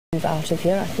move out of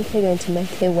here. I think they're going to make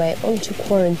their way onto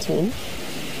quarantine.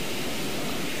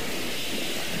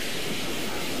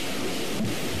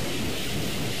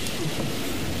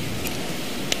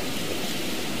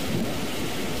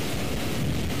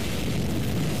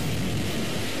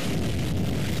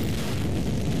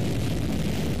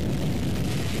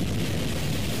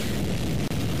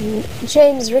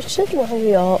 James Richard, while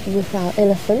we are with our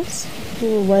elephants, we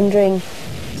were wondering,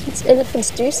 since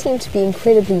elephants do seem to be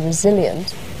incredibly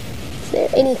resilient, is there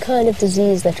any kind of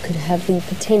disease that could have the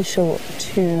potential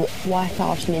to wipe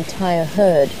out an entire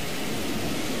herd?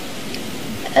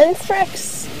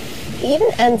 Anthrax,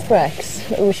 even anthrax,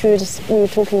 which we were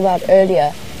talking about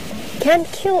earlier, can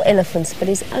kill elephants, but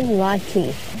is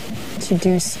unlikely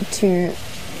to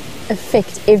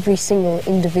affect every single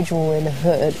individual in a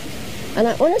herd. And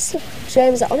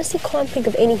James, I honestly can't think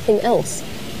of anything else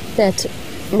that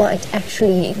might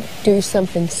actually do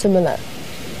something similar,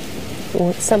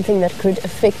 or something that could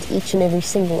affect each and every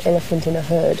single elephant in a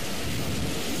herd.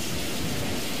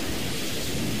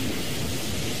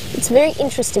 It's a very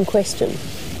interesting question,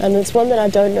 and it's one that I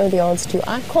don't know the answer to.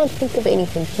 I can't think of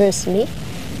anything personally.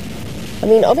 I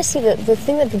mean, obviously the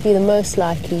thing that would be the most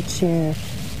likely to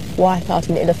wipe out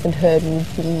an elephant herd would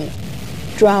be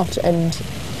drought and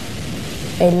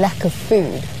a lack of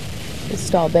food,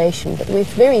 starvation, but we're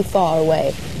very far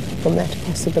away from that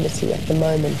possibility at the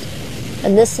moment.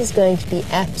 And this is going to be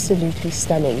absolutely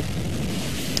stunning,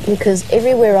 because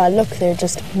everywhere I look there are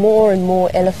just more and more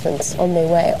elephants on their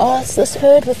way. Oh, it's this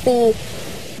herd with the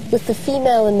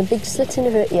female and the big slit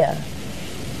in her ear.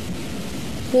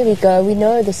 Here we go. We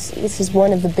know this is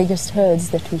one of the biggest herds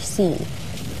that we see.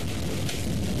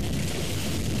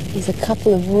 There's a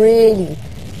couple of really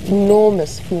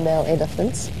enormous female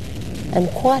elephants and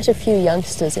quite a few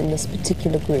youngsters in this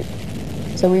particular group.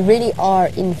 So we really are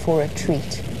in for a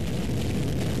treat.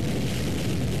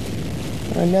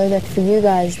 I know that for you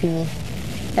guys the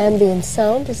ambient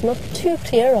sound is not too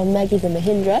clear on Maggie the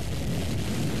Mahindra.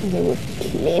 There were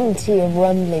plenty of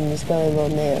rumblings going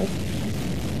on there.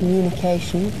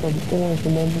 Communication from all of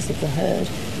the members of the herd.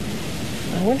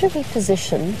 I wonder if we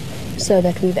position so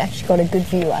that we've actually got a good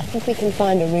view. I think we can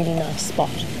find a really nice spot.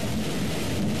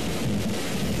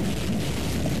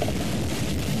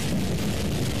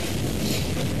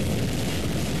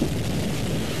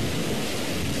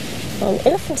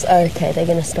 Elephants are okay, they're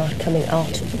going to start coming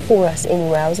out for us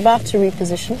anyway. I was about to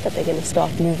reposition, but they're going to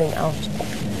start moving out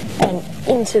and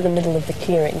into the middle of the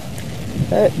clearing.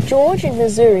 George in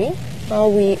Missouri,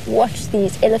 while we watch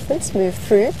these elephants move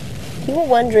through, you were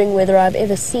wondering whether I've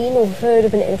ever seen or heard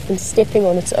of an elephant stepping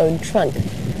on its own trunk.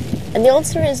 And the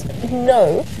answer is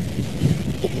no.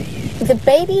 The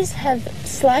babies have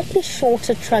slightly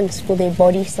shorter trunks for their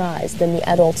body size than the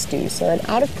adults do, so an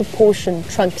out of proportion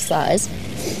trunk size,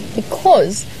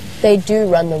 because they do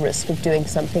run the risk of doing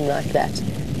something like that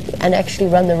and actually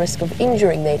run the risk of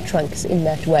injuring their trunks in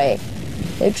that way.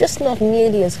 They're just not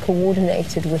nearly as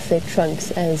coordinated with their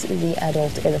trunks as the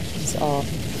adult elephants are.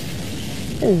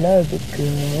 Hello, big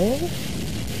girl.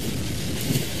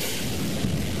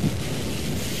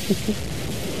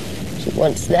 She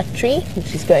wants that tree, and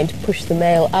she's going to push the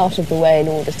male out of the way in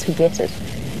order to get it.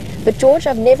 But George,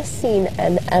 I've never seen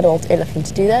an adult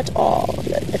elephant do that. Oh,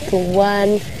 the little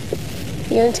one.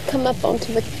 You're going to come up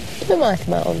onto the... Come on.